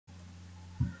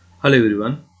Hello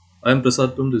everyone, I am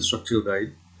Prasad from the Structural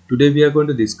Guide. Today we are going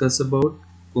to discuss about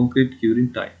concrete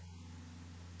curing time.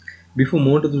 Before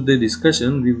moving to the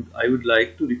discussion, I would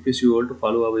like to request you all to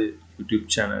follow our YouTube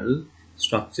channel,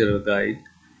 Structural Guide.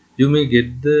 You may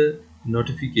get the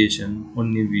notification on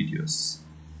new videos.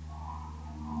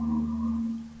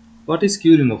 What is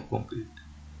curing of concrete?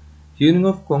 Curing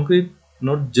of concrete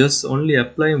not just only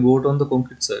applying water on the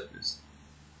concrete surface.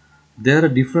 There are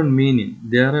different meaning.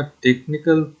 There are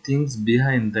technical things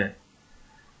behind that.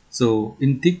 So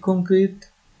in thick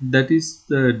concrete, that is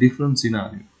the different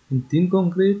scenario. In thin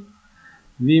concrete,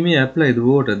 we may apply the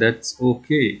water. That's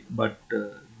okay, but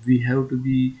we have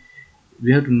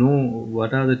to know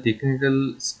what are the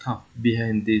technical stuff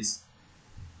behind this.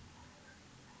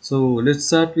 So let's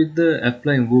start with the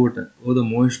applying water or the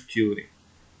moist curing.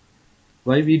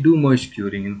 Why we do moist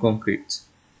curing in concrete?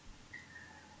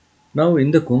 Now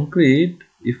in the concrete,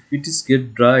 if it is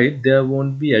get dried, there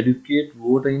won't be adequate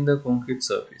water in the concrete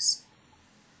surface.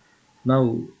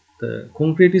 Now, the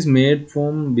concrete is made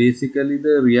from basically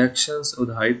the reactions of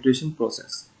the hydration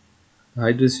process. The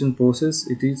hydration process,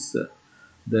 it is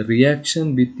the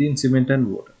reaction between cement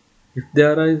and water. If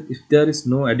there is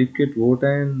no adequate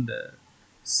water and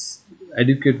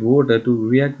adequate water to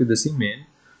react with the cement,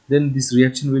 then this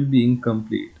reaction will be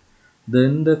incomplete.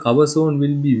 Then the cover zone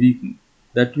will be weakened.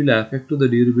 That will affect to the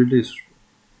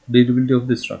durability of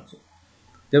the structure.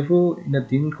 Therefore, in a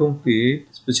thin concrete,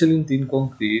 especially in thin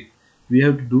concrete, we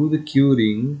have to do the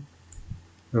curing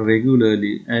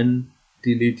regularly and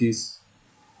till it is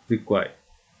required.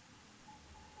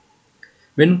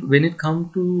 When it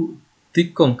comes to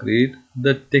thick concrete,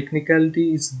 the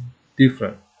technicality is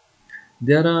different.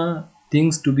 There are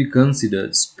things to be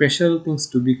considered, special things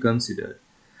to be considered.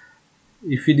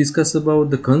 If we discuss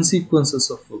about the consequences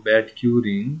of a bad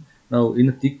curing, now in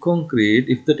a thick concrete,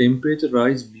 if the temperature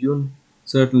rise beyond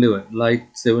certain level, like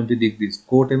 70 degrees,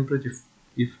 core temperature,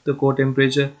 if the core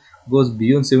temperature goes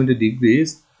beyond 70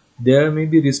 degrees, there may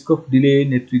be risk of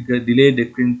delayed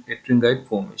ettringite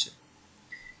formation.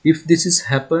 If this is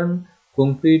happen,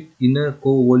 concrete inner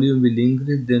core volume will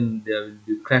increase, then there will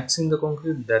be cracks in the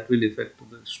concrete that will affect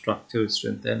the structural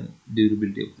strength and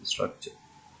durability of the structure.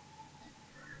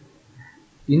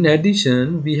 In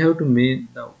addition, we have to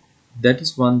make now that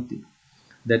is one thing.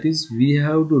 That is, we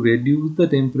have to reduce the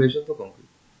temperature of the concrete.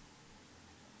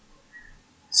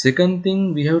 Second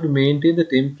thing, we have to maintain the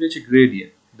temperature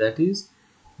gradient. That is,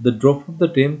 the drop of the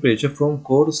temperature from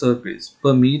core to surface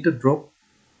per meter drop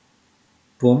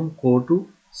from core to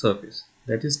surface.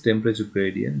 That is temperature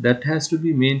gradient. That has to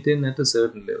be maintained at a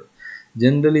certain level.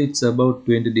 Generally, it's about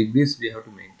 20 degrees we have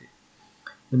to maintain.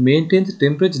 To maintain the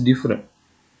temperature different.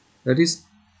 That is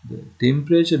the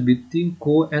temperature between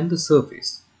core and the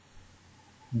surface.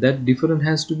 That difference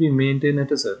has to be maintained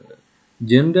at a certain level.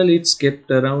 Generally, it's kept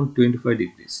around 25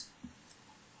 degrees.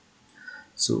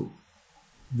 So,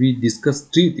 we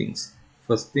discussed three things.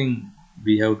 First thing,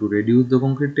 we have to reduce the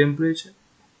concrete temperature.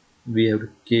 We have to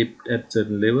keep at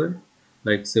certain level,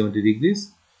 like 70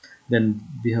 degrees. Then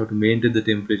we have to maintain the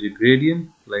temperature gradient,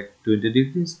 like 20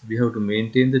 degrees. We have to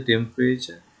maintain the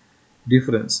temperature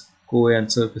difference, core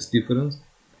and surface difference,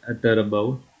 at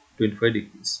about 25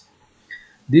 degrees.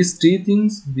 These three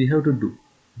things we have to do.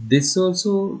 This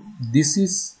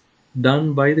is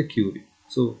done by the curing.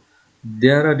 So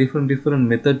there are different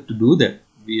method to do that.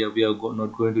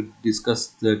 Not going to discuss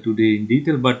today in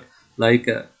detail, but like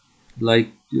uh,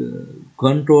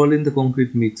 controlling the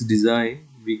concrete mix design,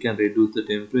 we can reduce the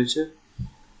temperature,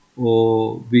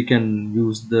 or we can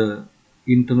use the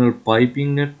internal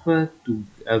piping network to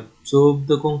absorb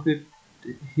the concrete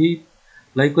heat.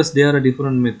 Likewise, there are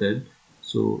different methods.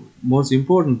 So most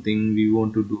important thing we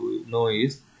want to do know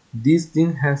is these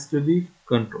things has to be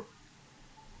controlled.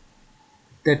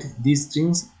 That is, these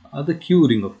things are the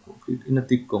curing of concrete in a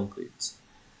thick concretes.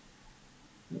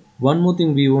 One more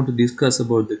thing we want to discuss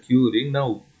about the curing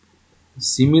now,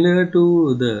 similar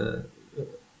to the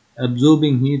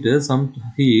absorbing heater,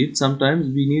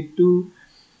 sometimes we need to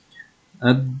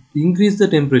increase the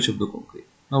temperature of the concrete.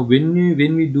 Now, when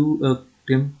we do a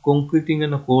concreting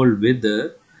in a cold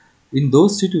weather, in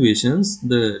those situations,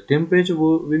 the temperature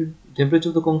of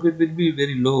the concrete will be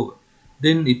very low.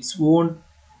 Then it won't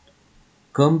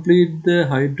complete the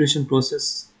hydration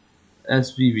process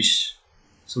as we wish.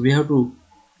 So we have to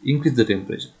increase the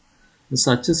temperature. In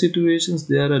such a situations,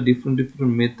 there are different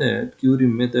method,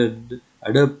 curing method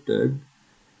adapted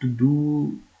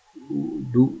to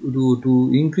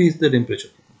to increase the temperature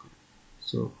of the concrete.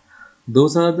 So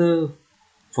those are the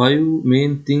five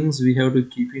main things we have to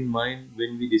keep in mind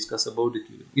when we discuss about the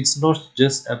curing. It's not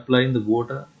just applying the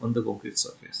water on the concrete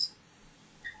surface.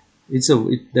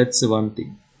 That's one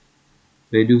thing.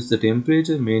 Reduce the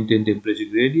temperature, maintain temperature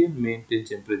gradient, maintain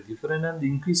temperature difference, and the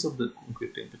increase of the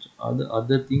concrete temperature are the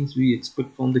other things we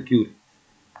expect from the curing.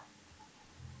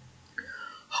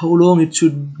 How long it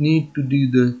should need to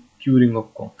do the curing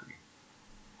of concrete?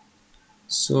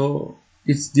 So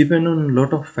it's depend on a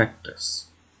lot of factors.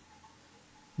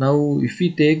 Now, if we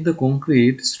take the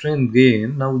concrete strength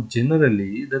gain, now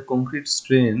generally the concrete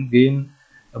strength gain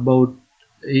about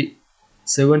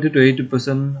 70 to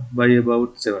 80% by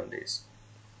about 7 days.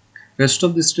 Rest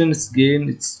of the strength is gained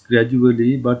it's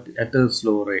gradually but at a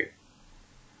slow rate.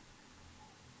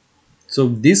 So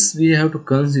this we have to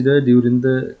consider during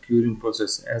the curing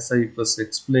process. As I first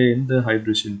explained, the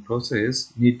hydration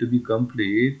process need to be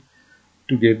complete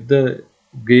to get the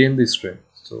gain the strength.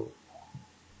 So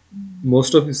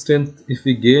most of the strength, if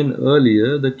we gain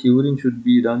earlier, the curing should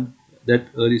be done that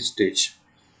early stage.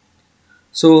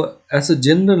 So as a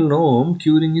general norm,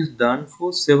 curing is done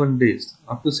for 7 days.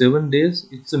 Up to 7 days,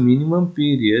 it's a minimum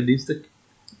period. Is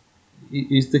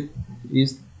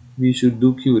we should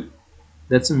do curing.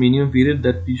 That's a minimum period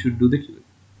that we should do the curing.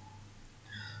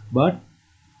 But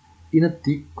in a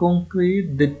thick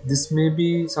concrete, that this may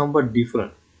be somewhat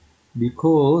different,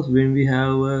 because when we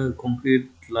have a concrete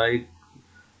like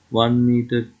 1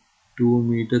 meter, 2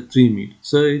 meter, 3 meter.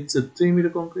 So it's a 3 meter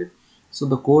concrete. So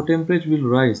the core temperature will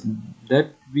rise.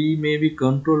 That we may be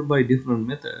controlled by different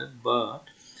method, but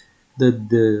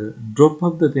the drop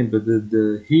of the temperature,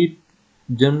 the heat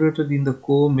generated in the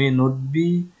core may not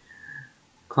be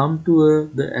come to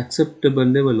the acceptable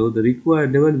level or the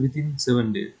required level within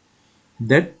 7 days.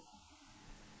 That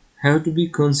have to be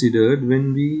considered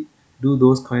when we do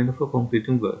those kind of a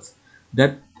concreting works.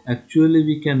 That actually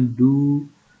we can do,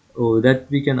 or that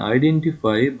we can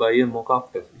identify by a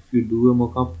mock-up test. If you do a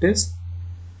mock-up test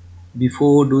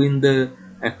before doing the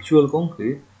actual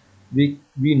concrete,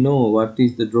 we know what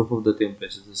is the drop of the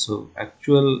temperature. So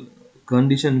actual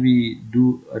condition we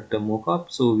do at the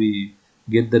mock-up, so we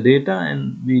get the data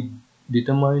and we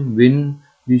determine when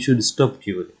we should stop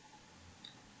curing.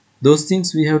 Those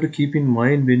things we have to keep in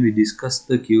mind when we discuss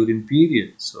the curing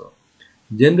period. So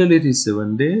generally it is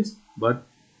 7 days, but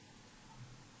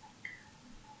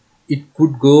it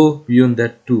could go beyond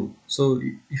that too. So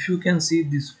if you can see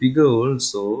this figure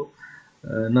also,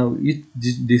 now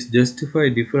this justify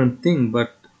different thing,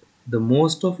 but the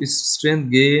most of its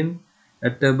strength gain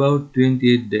at about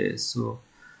 28 days.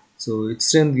 So its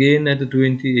strength gain at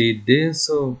 28 days.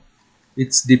 So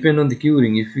it's depend on the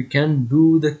curing. If we can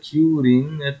do the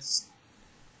curing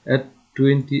at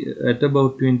 20 at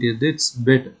about 20, that's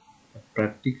better.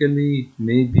 Practically it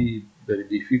may be very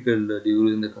difficult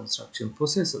during the construction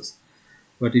processes,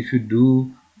 but if you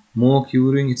do more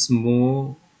curing, it's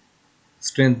more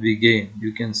strength we gain.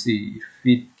 You can see if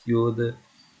we cure the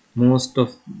most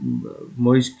of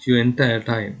moisture entire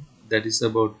time, that is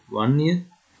about 1 year,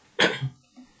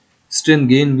 strength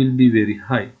gain will be very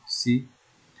high. See,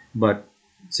 but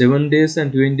 7 days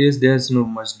and 20 days there's no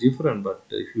much different. But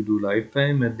if you do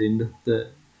lifetime, at the end of the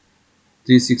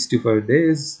 365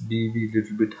 days be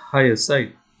little bit higher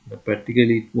side, but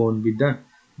practically it won't be done.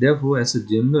 Therefore, as a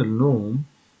general norm,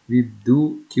 we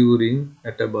do curing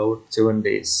at about 7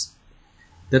 days.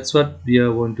 That's what we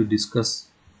are going to discuss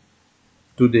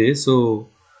today. So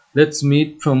let's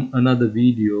meet from another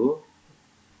video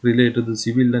related to the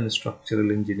civil and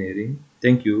structural engineering.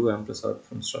 Thank you. I'm Prasad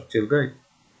from Structural Guide.